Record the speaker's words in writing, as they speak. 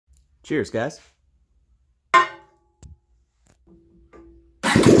Cheers, guys.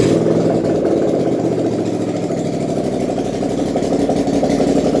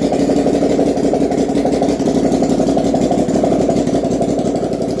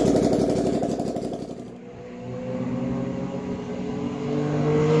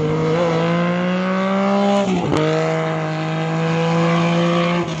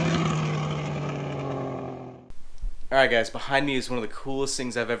 Alright guys, behind me is one of the coolest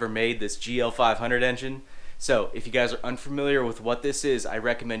things I've ever made, this GL500 engine. So if you guys are unfamiliar with what this is, I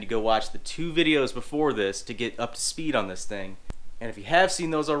recommend you go watch the 2 videos before this to get up to speed on this thing. And if you have seen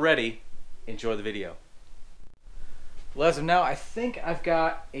those already, enjoy the video. Well, as of now, I think I've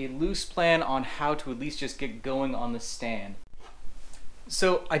got a loose plan on how to at least just get going on the stand.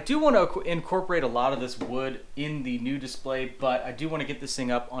 So I do want to incorporate a lot of this wood in the new display, but I do want to get this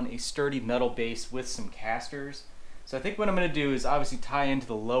thing up on a sturdy metal base with some casters. So I think what I'm going to do is obviously tie into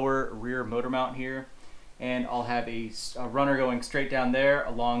the lower rear motor mount here, and I'll have a runner going straight down there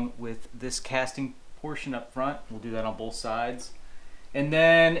along with this casting portion up front. We'll do that on both sides. And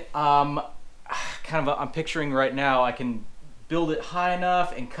then I'm picturing right now I can build it high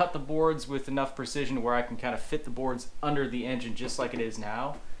enough and cut the boards with enough precision where I can kind of fit the boards under the engine just like it is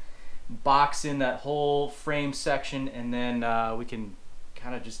now. Box in that whole frame section, and then we can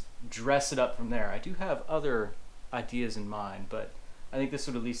kind of just dress it up from there. I do have other ideas in mind, but I think this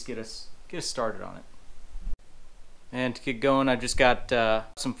would at least get us started on it. And to get going, I've just got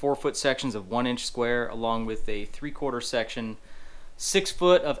some 4-foot sections of 1-inch square along with a 3/4 section 6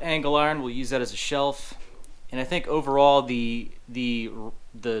 foot of angle iron. We'll use that as a shelf. And I think overall the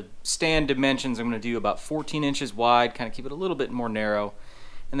stand dimensions I'm going to do about 14 inches wide, kind of keep it a little bit more narrow,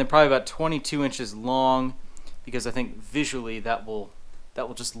 and then probably about 22 inches long, because I think visually that will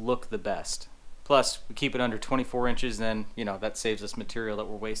just look the best. Plus, we keep it under 24 inches, then, you know, that saves us material that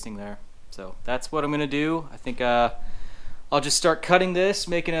we're wasting there. So that's what I'm going to do. I think I'll just start cutting this,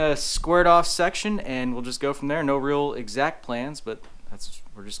 making a squared off section, and we'll just go from there. No real exact plans, but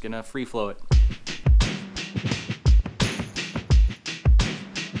we're just going to free flow it.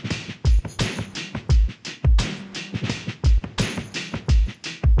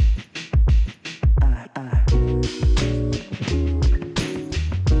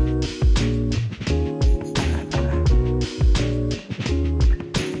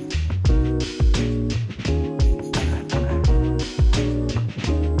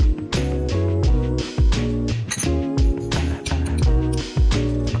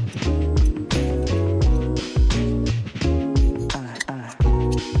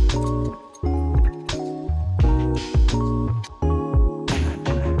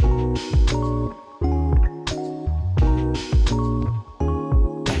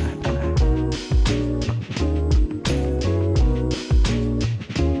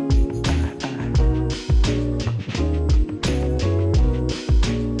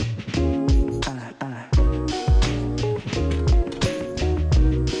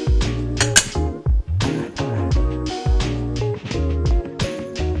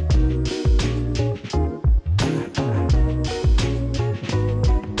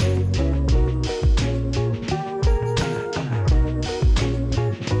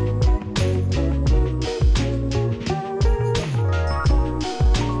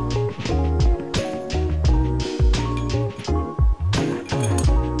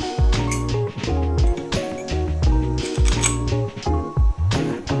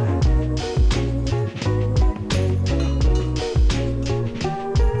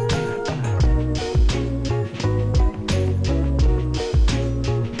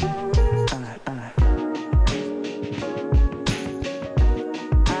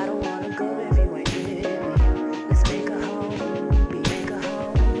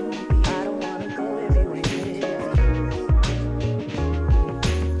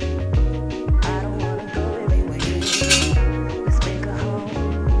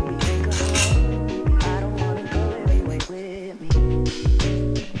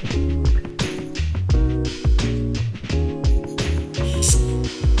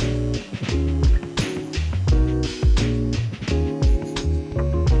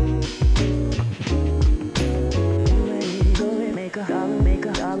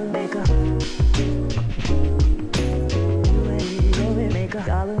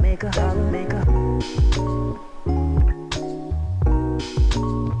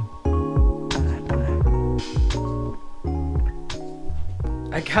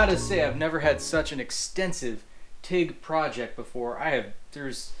 I gotta say, I've never had such an extensive TIG project before.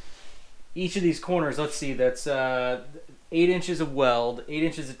 There's each of these corners, let's see, that's 8 inches of weld, 8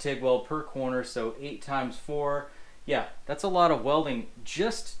 inches of TIG weld per corner, so 8 times 4. yeah, that's a lot of welding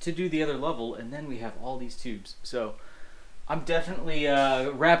just to do the other level, and then we have all these tubes. So I'm definitely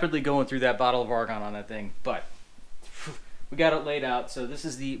rapidly going through that bottle of argon on that thing, but we got it laid out. So this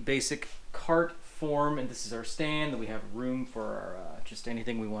is the basic cart form, and this is our stand. We have room for our, just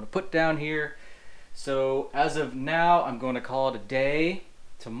anything we want to put down here. So as of now, I'm going to call it a day.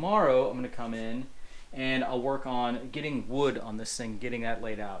 Tomorrow I'm going to come in and I'll work on getting wood on this thing, getting that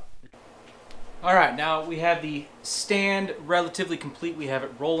laid out. All right, now we have the stand relatively complete. We have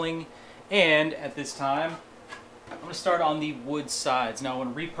it rolling, and at this time I'm going to start on the wood sides. Now I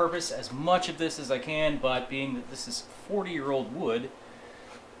want to repurpose as much of this as I can, but being that this is 40-year-old wood,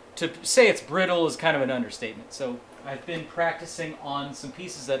 to say it's brittle is kind of an understatement. So I've been practicing on some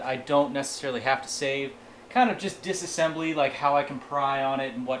pieces that I don't necessarily have to save, kind of just disassembly, like how I can pry on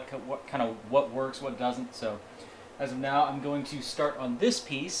it and what works, what doesn't. So as of now, I'm going to start on this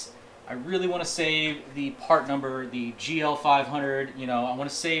piece. I really want to save the part number, the GL500. You know, I want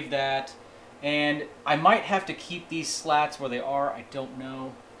to save that, and I might have to keep these slats where they are. I don't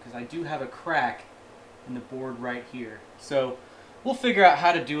know, because I do have a crack in the board right here. So we'll figure out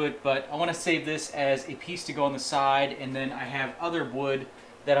how to do it, but I want to save this as a piece to go on the side, and then I have other wood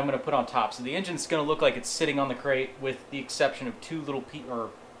that I'm going to put on top. So the engine's going to look like it's sitting on the crate, with the exception of two little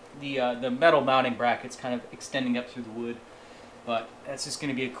the metal mounting brackets kind of extending up through the wood. But that's just going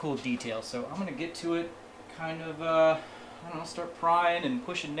to be a cool detail. So I'm going to get to it, kind of, I don't know, start prying and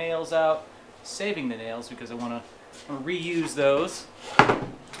pushing nails out, saving the nails because I want to reuse those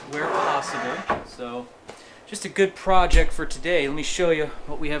where possible. So just a good project for today. Let me show you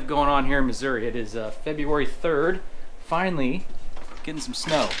what we have going on here in Missouri. It is February 3rd, finally getting some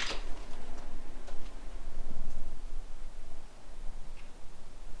snow.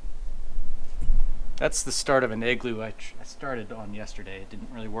 That's the start of an igloo I started on yesterday. It didn't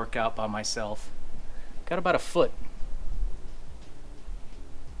really work out by myself. Got about a foot.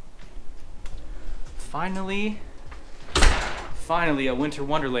 Finally a winter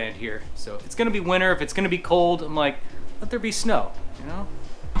wonderland here. So if it's gonna be winter, if it's gonna be cold, I'm like, let there be snow, you know?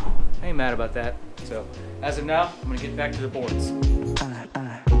 I ain't mad about that. So as of now, I'm gonna get back to the boards.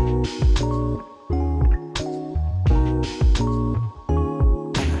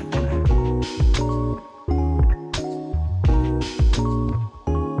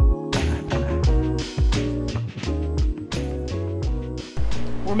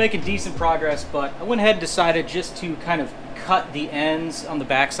 We're making decent progress, but I went ahead and decided just to kind of cut the ends on the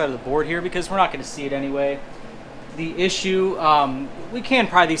back side of the board here because we're not going to see it anyway. The issue, we can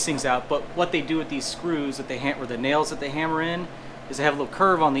pry these things out, but what they do with these screws that they or the nails that they hammer in is they have a little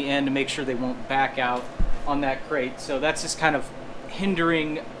curve on the end to make sure they won't back out on that crate. So that's just kind of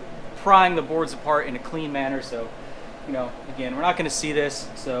hindering prying the boards apart in a clean manner. So, you know, again, we're not going to see this,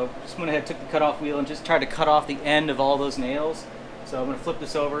 so just went ahead, took the cutoff wheel and just tried to cut off the end of all those nails. So I'm going to flip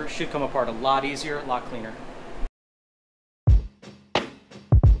this over. It should come apart a lot easier, a lot cleaner.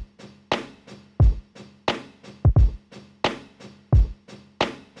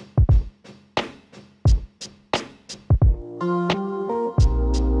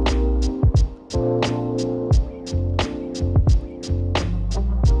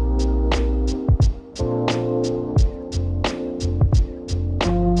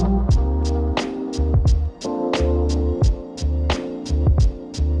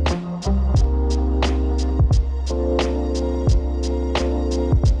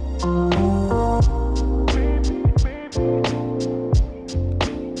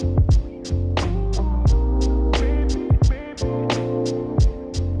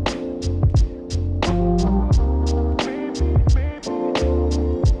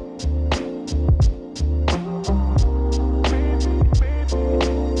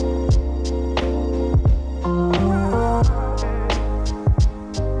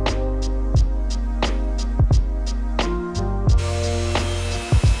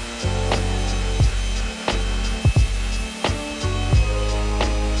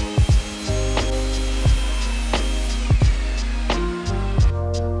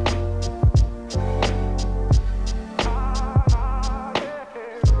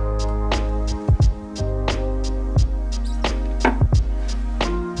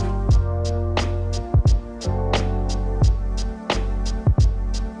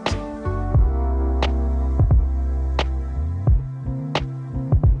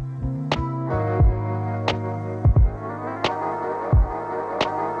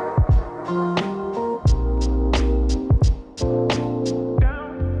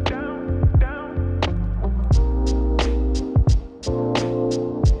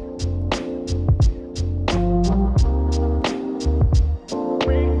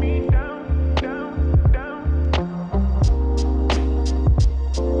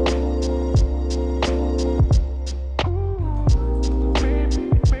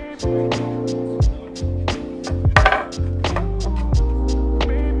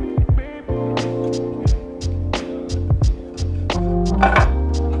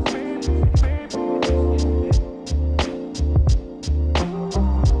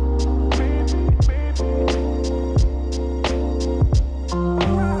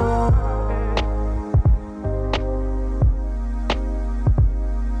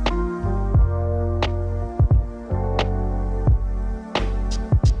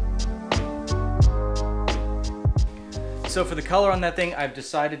 So for the color on that thing, I've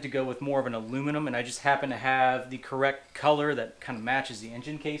decided to go with more of an aluminum, and I just happen to have the correct color that kind of matches the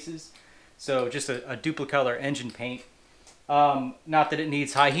engine cases. So just a duplicolor engine paint. Not that it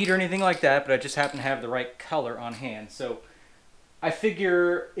needs high heat or anything like that, but I just happen to have the right color on hand. So I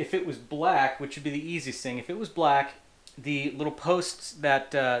figure if it was black, which would be the easiest thing, if it was black, the little posts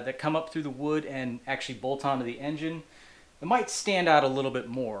that that come up through the wood and actually bolt onto the engine, it might stand out a little bit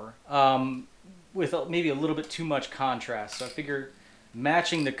more. With maybe a little bit too much contrast. So I figure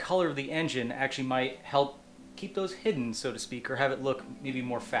matching the color of the engine actually might help keep those hidden, so to speak, or have it look maybe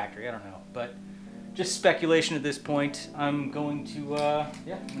more factory. I don't know, but just speculation at this point. I'm going to, I'm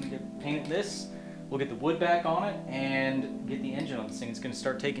going to paint it this. We'll get the wood back on it and get the engine on this thing. It's going to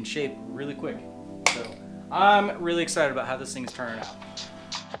start taking shape really quick. So I'm really excited about how this thing is turning out.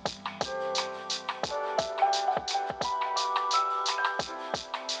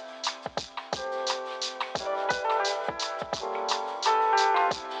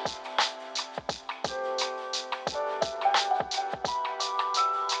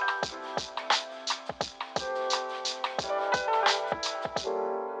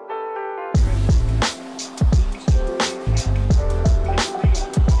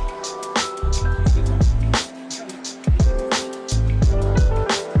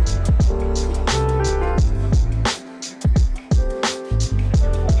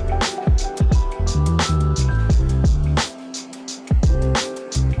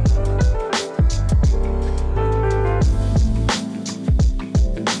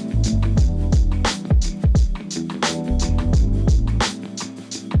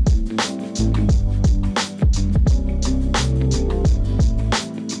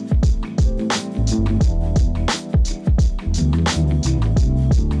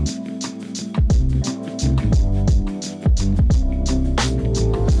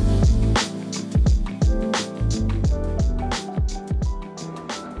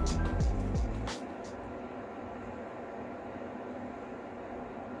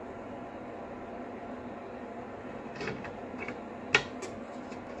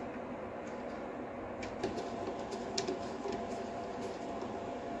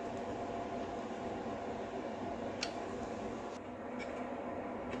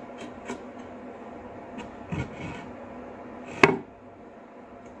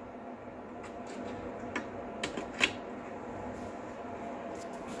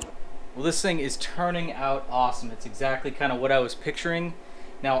 Well, this thing is turning out awesome. It's exactly kind of what I was picturing.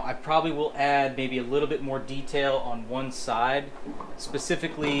 Now, I probably will add maybe a little bit more detail on one side,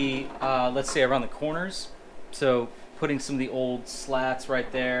 specifically, let's say around the corners. So putting some of the old slats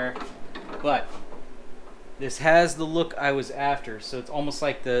right there. But this has the look I was after. So it's almost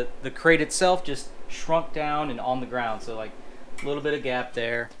like the crate itself just shrunk down and on the ground. So like a little bit of gap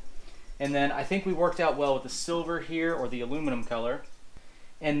there. And then I think we worked out well with the silver here, or the aluminum color.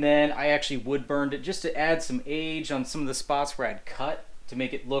 And then I actually wood burned it just to add some age on some of the spots where I'd cut, to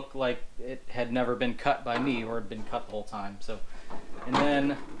make it look like it had never been cut by me or had been cut the whole time. So, and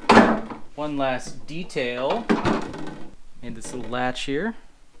then one last detail, made this little latch here.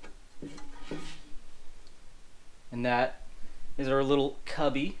 And that is our little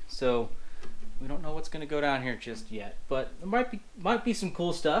cubby. So we don't know what's going to go down here just yet, but there might be some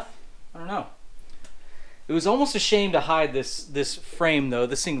cool stuff. I don't know. It was almost a shame to hide this frame though.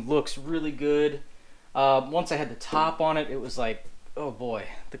 This thing looks really good. Once I had the top on it, it was like, oh boy,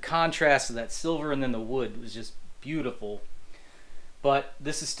 the contrast of that silver and then the wood was just beautiful. But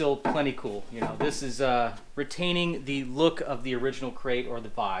this is still plenty cool. You know, this is retaining the look of the original crate, or the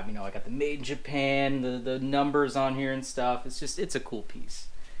vibe. You know, I got the made in Japan, the numbers on here and stuff. It's a cool piece.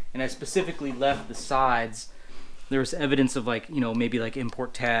 And I specifically left the sides. There was evidence of, like, you know, maybe like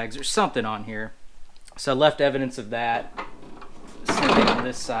import tags or something on here. So I left evidence of that. Same thing on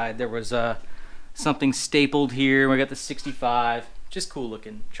this side. There was something stapled here. We got the 65. Just cool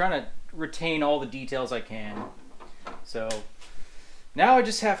looking. Trying to retain all the details I can. So now I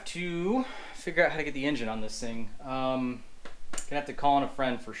just have to figure out how to get the engine on this thing. Gonna have to call in a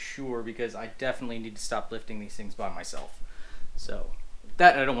friend for sure, because I definitely need to stop lifting these things by myself. So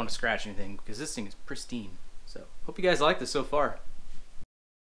that, I don't want to scratch anything because this thing is pristine. So hope you guys like this so far.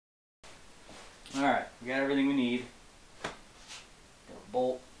 Alright, we got everything we need. Got a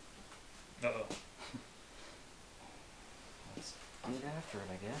bolt. Uh-oh. Let's get after it,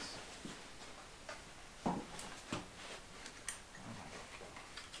 I guess.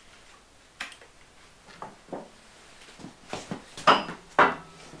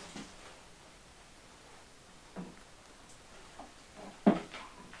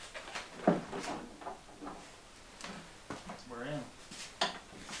 We're in.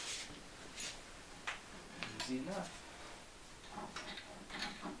 Easy enough.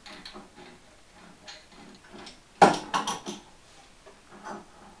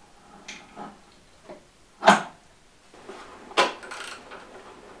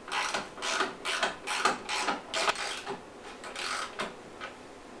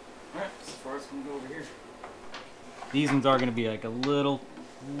 These ones are going to be like a little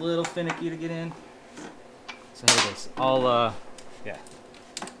finicky to get in. So here it is. I'll, yeah.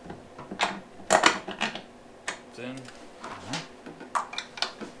 It's in.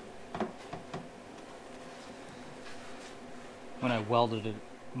 When I welded it,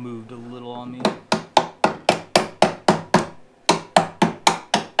 moved a little on me.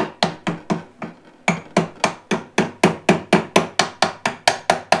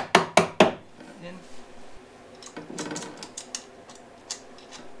 In.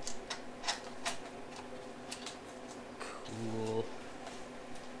 Cool.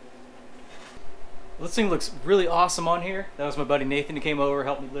 Well, this thing looks really awesome on here. That was my buddy Nathan who came over,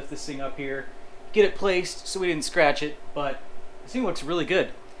 helped me lift this thing up here, get it placed so we didn't scratch it, but this thing looks really good.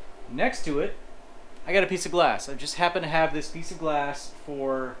 Next to it, I got a piece of glass. I just happen to have this piece of glass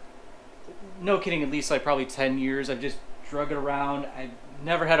for, no kidding, at least like probably 10 years. I've just drug it around. I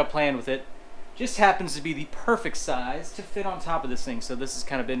never had a plan with it. Just happens to be the perfect size to fit on top of this thing. So this has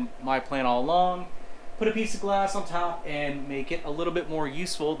kind of been my plan all along. Put a piece of glass on top and make it a little bit more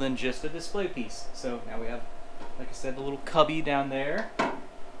useful than just a display piece. So now we have, like I said, the little cubby down there.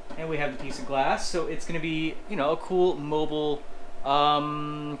 And we have the piece of glass. So it's going to be, you know, a cool mobile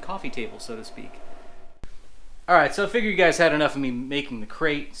coffee table, so to speak. Alright, so I figure you guys had enough of me making the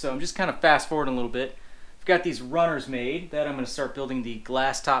crate. So I'm just kind of fast forwarding a little bit. I've got these runners made that I'm going to start building the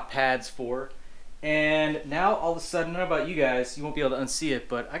glass top pads for. And now all of a sudden, I don't know about you guys, you won't be able to unsee it,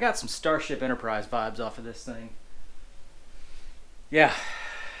 but I got some Starship Enterprise vibes off of this thing. Yeah,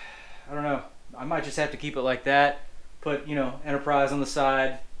 I don't know. I might just have to keep it like that. Put, you know, Enterprise on the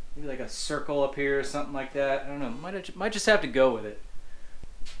side, maybe like a circle up here or something like that. I don't know. Might just have to go with it.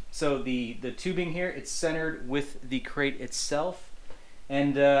 So the tubing here, it's centered with the crate itself,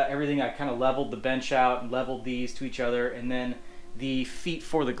 and everything I kind of leveled the bench out and leveled these to each other, and then the feet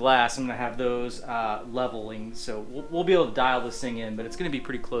for the glass, I'm going to have those leveling, so we'll be able to dial this thing in, but it's going to be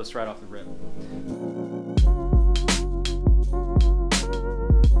pretty close right off the rip.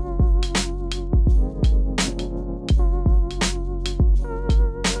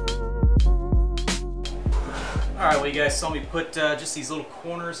 Alright, well you guys saw me put just these little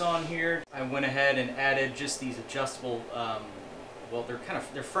corners on here. I went ahead and added just these adjustable, well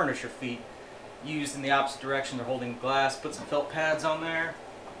they're furniture feet. Used in the opposite direction, they're holding glass. Put some felt pads on there.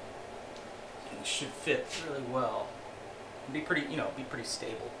 It should fit really well. Be pretty, you know, be pretty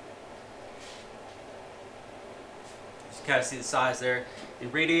stable. You kind of see the size there. The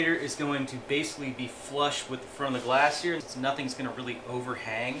radiator is going to basically be flush with the front of the glass here. So nothing's going to really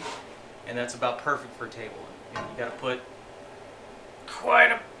overhang, and that's about perfect for a table. You know, you got to put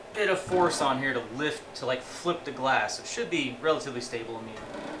quite a bit of force on here to lift, to like flip the glass. It should be relatively stable. I mean,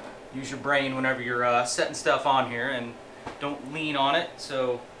 use your brain whenever you're setting stuff on here, and don't lean on it,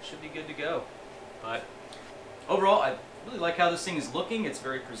 so it should be good to go. But overall, I really like how this thing is looking. It's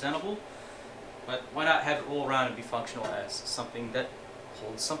very presentable, but why not have it roll around and be functional as something that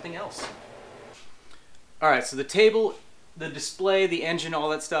holds something else? Alright, so the table, the display, the engine, all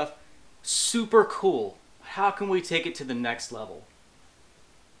that stuff, super cool. How can we take it to the next level?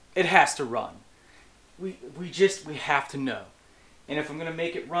 It has to run. We have to know. And if I'm going to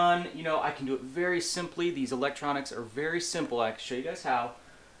make it run, you know, I can do it very simply. These electronics are very simple. I can show you guys how.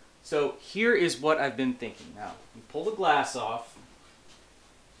 So here is what I've been thinking. Now, you pull the glass off.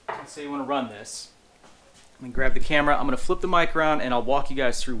 Let's say you want to run this. I'm going to grab the camera. I'm going to flip the mic around, and I'll walk you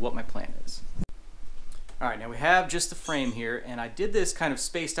guys through what my plan is. All right, now we have just the frame here, and I did this kind of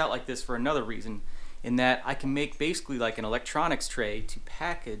spaced out like this for another reason, in that I can make basically like an electronics tray to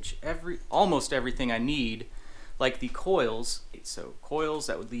package almost everything I need, like the coils. So coils,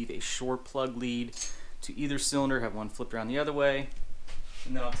 that would leave a short plug lead to either cylinder, have one flipped around the other way.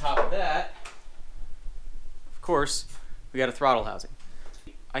 And then on top of that, of course, we got a throttle housing.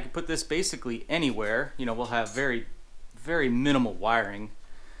 I could put this basically anywhere. You know, we'll have very, very minimal wiring.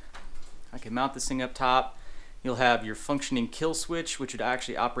 I can mount this thing up top. You'll have your functioning kill switch, which would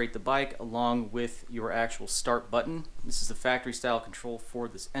actually operate the bike along with your actual start button. This is the factory style control for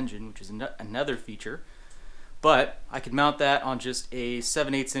this engine, which is another feature. But I could mount that on just a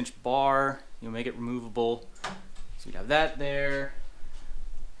 7/8 inch bar. You'll make it removable. So you'd have that there.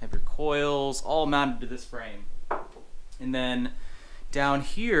 Have your coils all mounted to this frame. And then down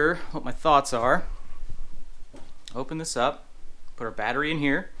here, what my thoughts are, open this up, put our battery in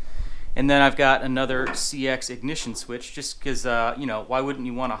here, and then I've got another CX ignition switch, just because, you know, why wouldn't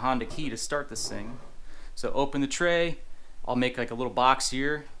you want a Honda key to start this thing? So open the tray, I'll make like a little box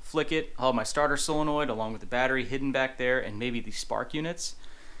here, flick it, I'll have my starter solenoid along with the battery hidden back there, and maybe the spark units,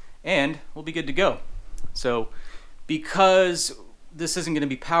 and we'll be good to go. So because this isn't going to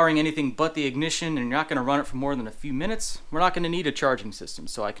be powering anything but the ignition, and you're not going to run it for more than a few minutes, we're not going to need a charging system.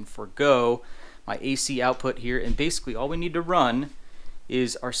 So I can forego my AC output here, and basically all we need to run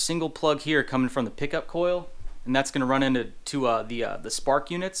is our single plug here coming from the pickup coil, and that's going to run into the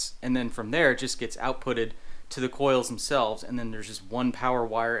spark units, and then from there it just gets outputted to the coils themselves, and then there's just one power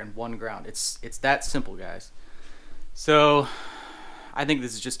wire and one ground. It's that simple, guys. So I think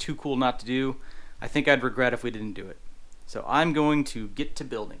this is just too cool not to do. I think I'd regret if we didn't do it. So I'm going to get to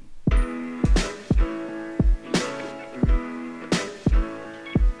building.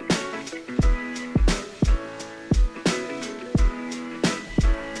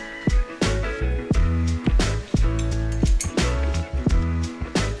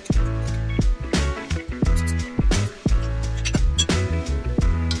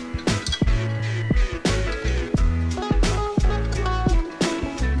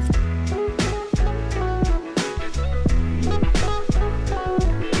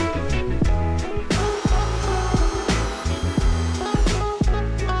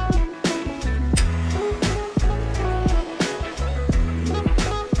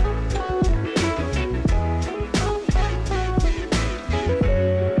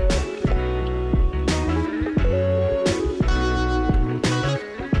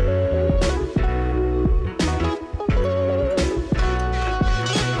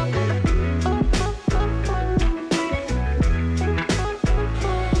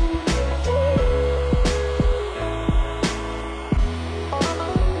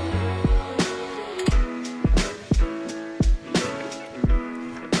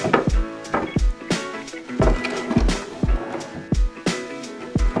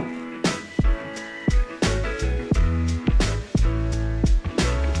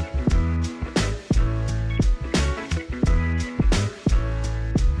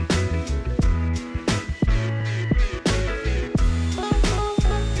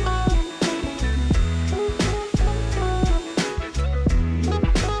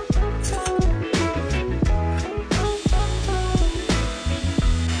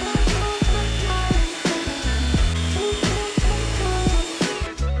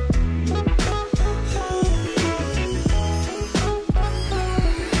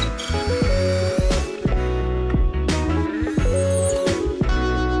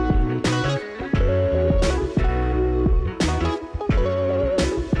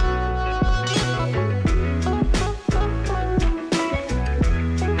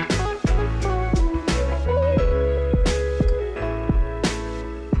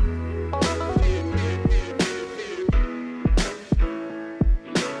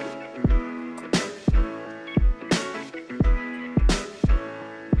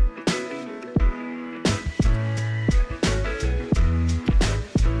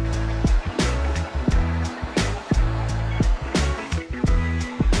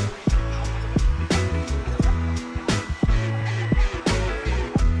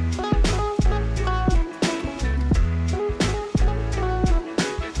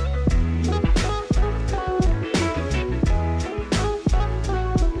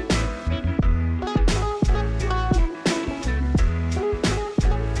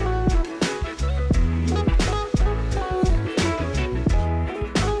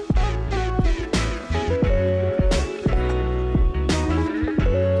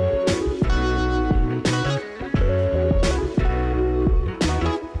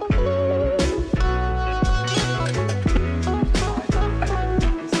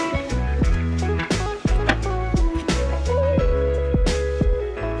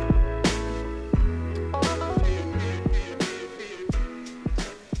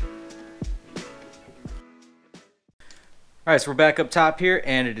 Alright, so we're back up top here,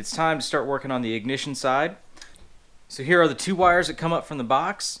 and it's time to start working on the ignition side. So here are the two wires that come up from the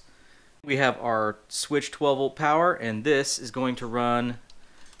box. We have our switch 12 volt power, and this is going to run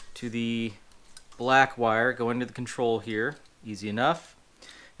to the black wire going to the control here. Easy enough.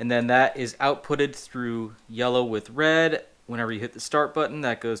 And then that is outputted through yellow with red. Whenever you hit the start button,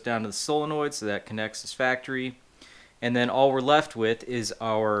 that goes down to the solenoid, so that connects as factory. And then all we're left with is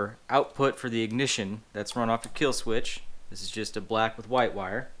our output for the ignition. That's run off the kill switch. This is just a black with white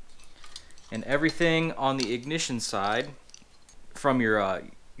wire. And everything on the ignition side, from your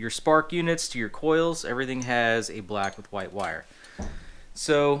spark units to your coils, everything has a black with white wire.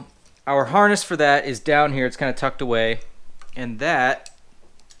 So our harness for that is down here. It's kind of tucked away, and that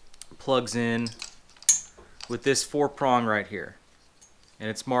plugs in with this 4-prong right here. And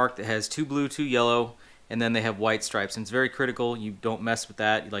it's marked. It has 2 blue, 2 yellow, and then they have white stripes. And it's very critical. You don't mess with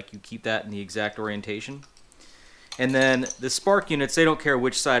that. You keep that in the exact orientation. And then the spark units, they don't care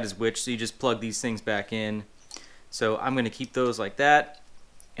which side is which, so you just plug these things back in. So I'm going to keep those like that.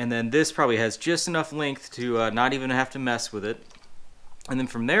 And then this probably has just enough length to not even have to mess with it. And then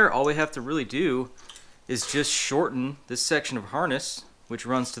from there, all we have to really do is just shorten this section of harness, which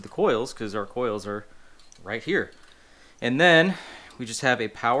runs to the coils, because our coils are right here. And then we just have a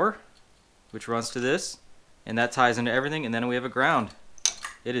power, which runs to this, and that ties into everything, and then we have a ground.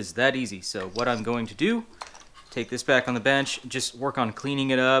 It is that easy. So what I'm going to do, take this back on the bench, just work on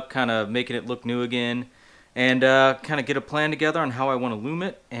cleaning it up, kind of making it look new again, and kind of get a plan together on how I want to loom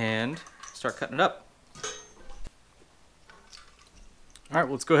it and start cutting it up. Alright,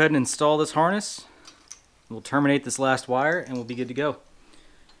 well, let's go ahead and install this harness. We'll terminate this last wire and we'll be good to go.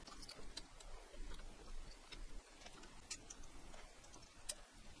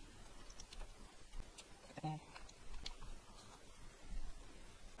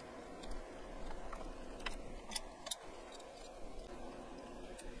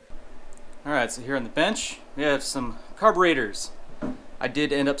 Alright, so here on the bench we have some carburetors. I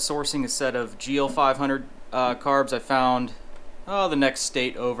did end up sourcing a set of GL500 carbs I found the next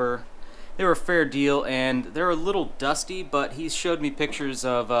state over. They were a fair deal and they're a little dusty, but he showed me pictures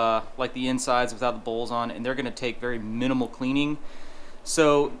of like the insides without the bowls on, and they're going to take very minimal cleaning.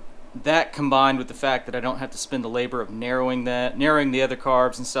 So that combined with the fact that I don't have to spend the labor of narrowing the other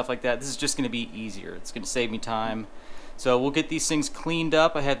carbs and stuff like that, this is just going to be easier. It's going to save me time. So we'll get these things cleaned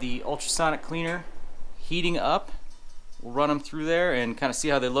up. I have the ultrasonic cleaner heating up. We'll run them through there and kind of see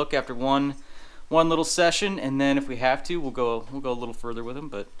how they look after one little session, and then if we have to, we'll go a little further with them.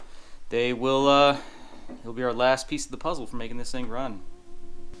 But they will it'll be our last piece of the puzzle for making this thing run.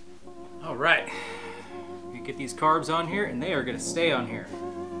 All right, we get these carbs on here, and they are going to stay on here.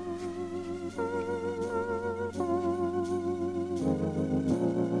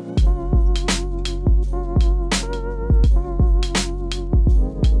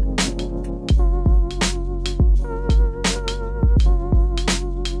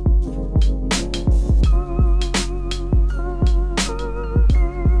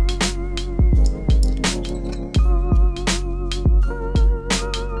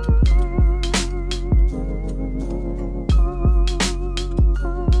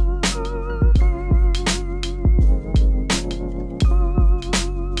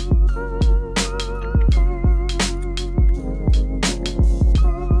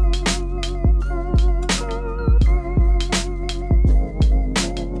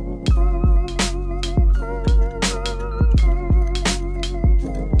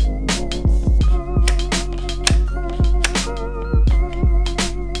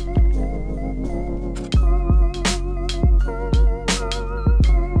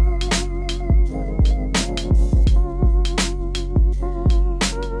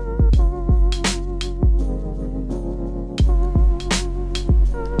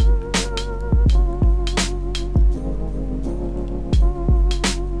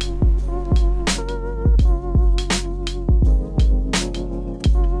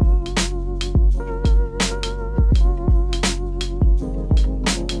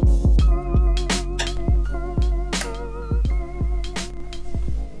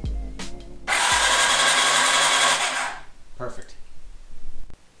 Perfect.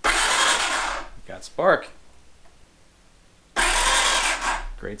 Got spark.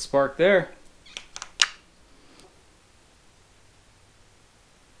 Great spark there.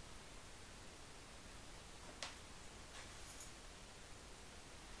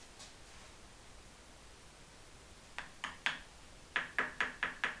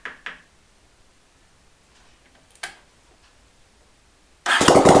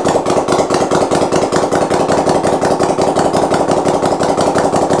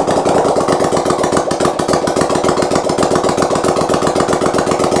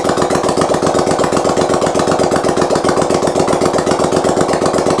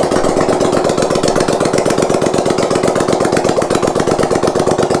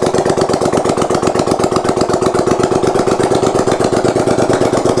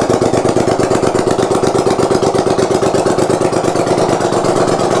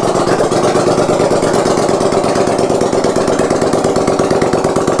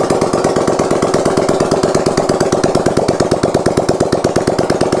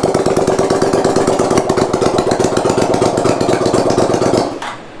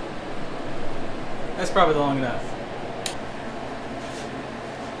 That's probably long enough.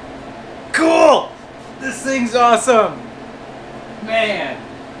 Cool! This thing's awesome! Man!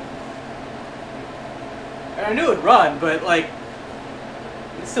 I knew it'd run, but like,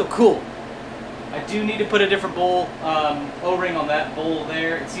 it's still cool. I do need to put a different bowl, O-ring on that bowl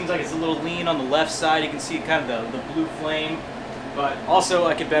there. It seems like it's a little lean on the left side. You can see kind of the blue flame. But also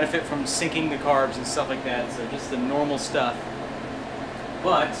I could benefit from syncing the carbs and stuff like that, so just the normal stuff.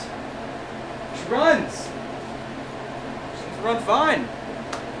 But she runs. She can run fine.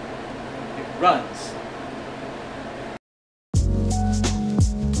 It runs.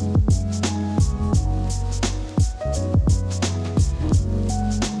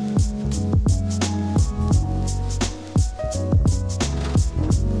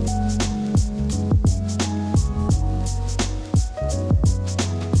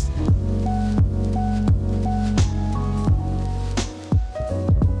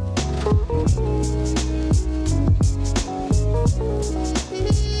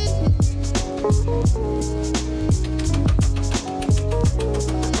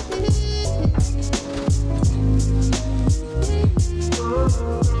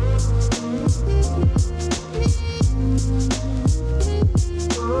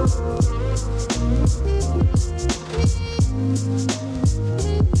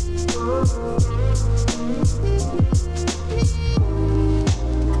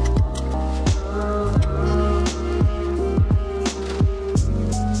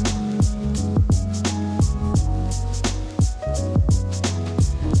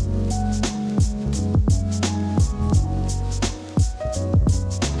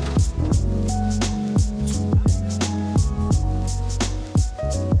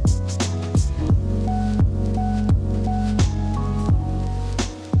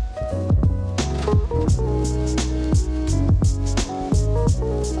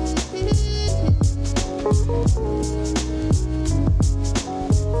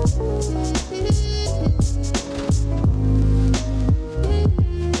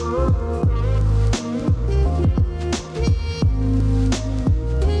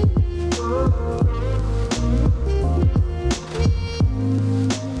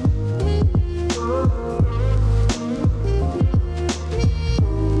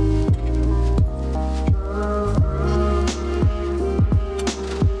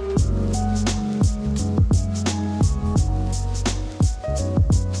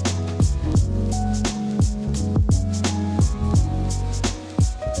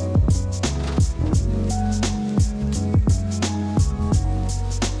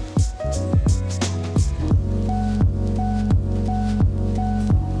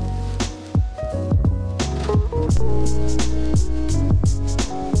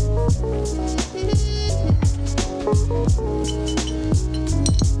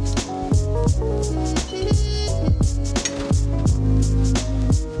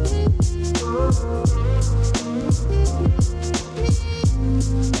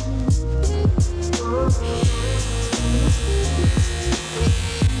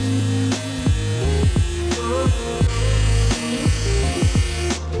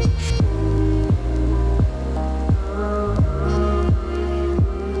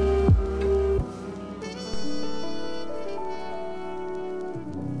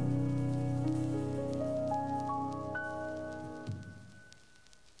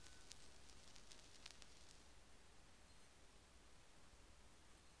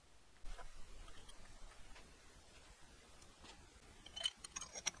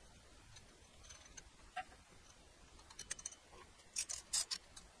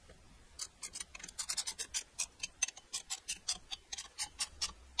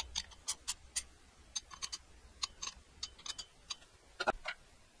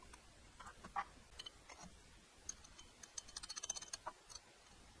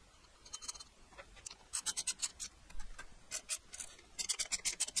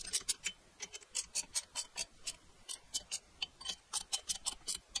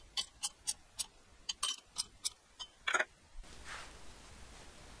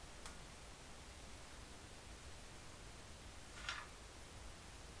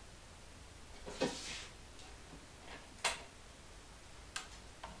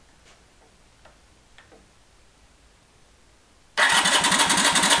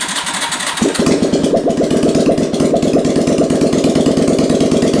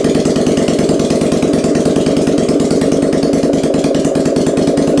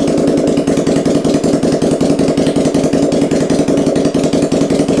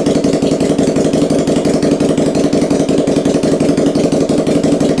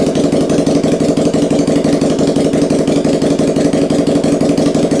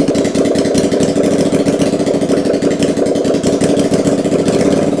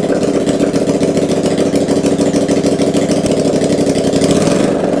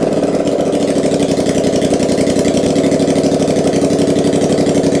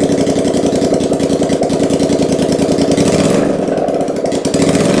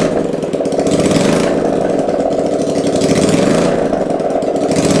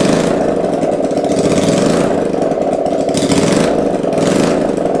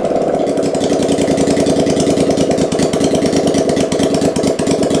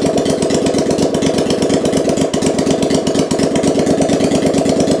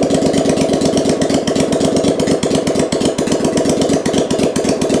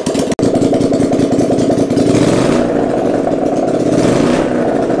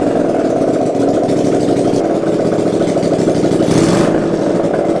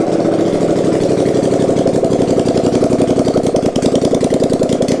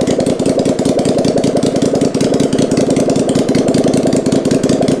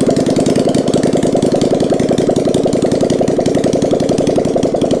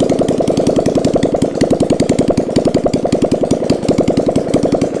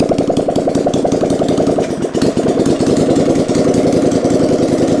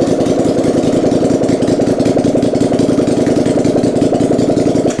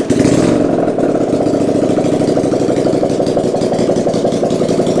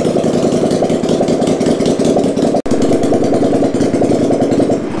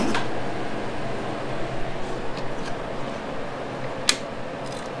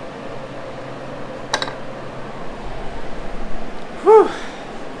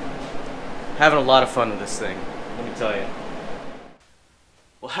 Having a lot of fun with this thing, let me tell you.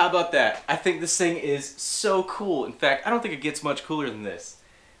 Well, how about that? I think this thing is so cool. In fact, I don't think it gets much cooler than this.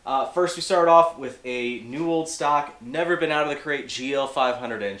 First, we started off with a new old stock, never been out of the crate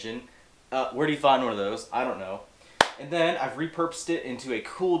GL500 engine. Where do you find one of those? I don't know. And then I've repurposed it into a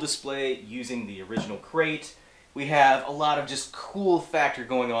cool display using the original crate. We have a lot of just cool factor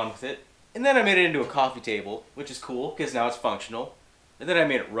going on with it. And then I made it into a coffee table, which is cool because now it's functional. And then I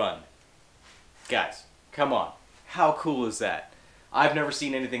made it run. Guys, come on. How cool is that? I've never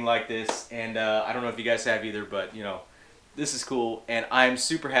seen anything like this, and I don't know if you guys have either, but you know, this is cool, and I'm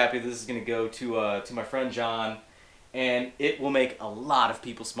super happy this is going to go to my friend John, and it will make a lot of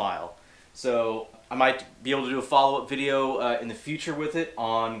people smile. So I might be able to do a follow-up video in the future with it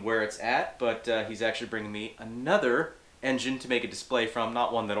on where it's at, but he's actually bringing me another engine to make a display from,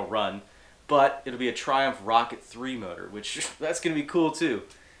 not one that'll run, but it'll be a Triumph Rocket 3 motor, which that's going to be cool too.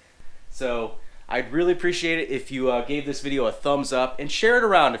 So I'd really appreciate it if you gave this video a thumbs up and share it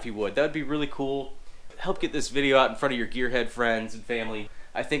around if you would. That would be really cool. Help get this video out in front of your gearhead friends and family.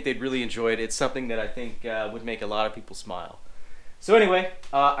 I think they'd really enjoy it. It's something that I think would make a lot of people smile. So anyway,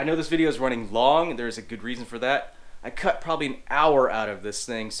 I know this video is running long, and there's a good reason for that. I cut probably an hour out of this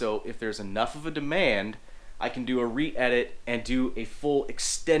thing, so if there's enough of a demand, I can do a re-edit and do a full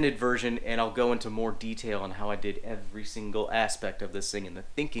extended version, and I'll go into more detail on how I did every single aspect of this thing and the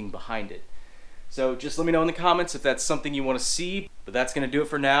thinking behind it. So just let me know in the comments if that's something you want to see. But that's going to do it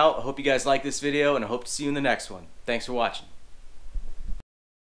for now. I hope you guys like this video, and I hope to see you in the next one. Thanks for watching.